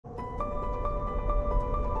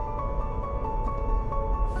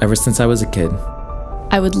Ever since I was a kid,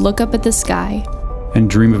 I would look up at the sky. And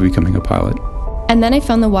dream of becoming a pilot. And then I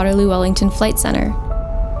found the Waterloo Wellington Flight Center.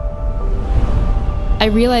 I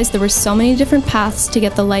realized there were so many different paths to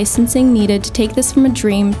get the licensing needed to take this from a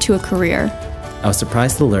dream to a career. I was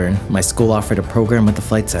surprised to learn my school offered a program with the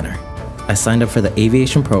Flight Center. I signed up for the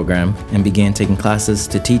aviation program and began taking classes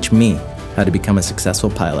to teach me how to become a successful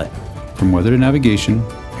pilot. From weather to navigation,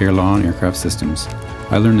 air law and aircraft systems,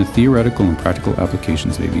 I learned the theoretical and practical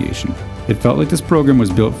applications of aviation. It felt like this program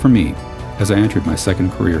was built for me as I entered my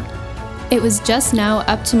second career. It was just now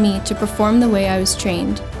up to me to perform the way I was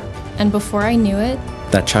trained. And before I knew it,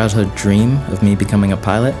 that childhood dream of me becoming a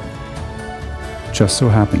pilot just so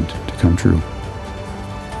happened to come true.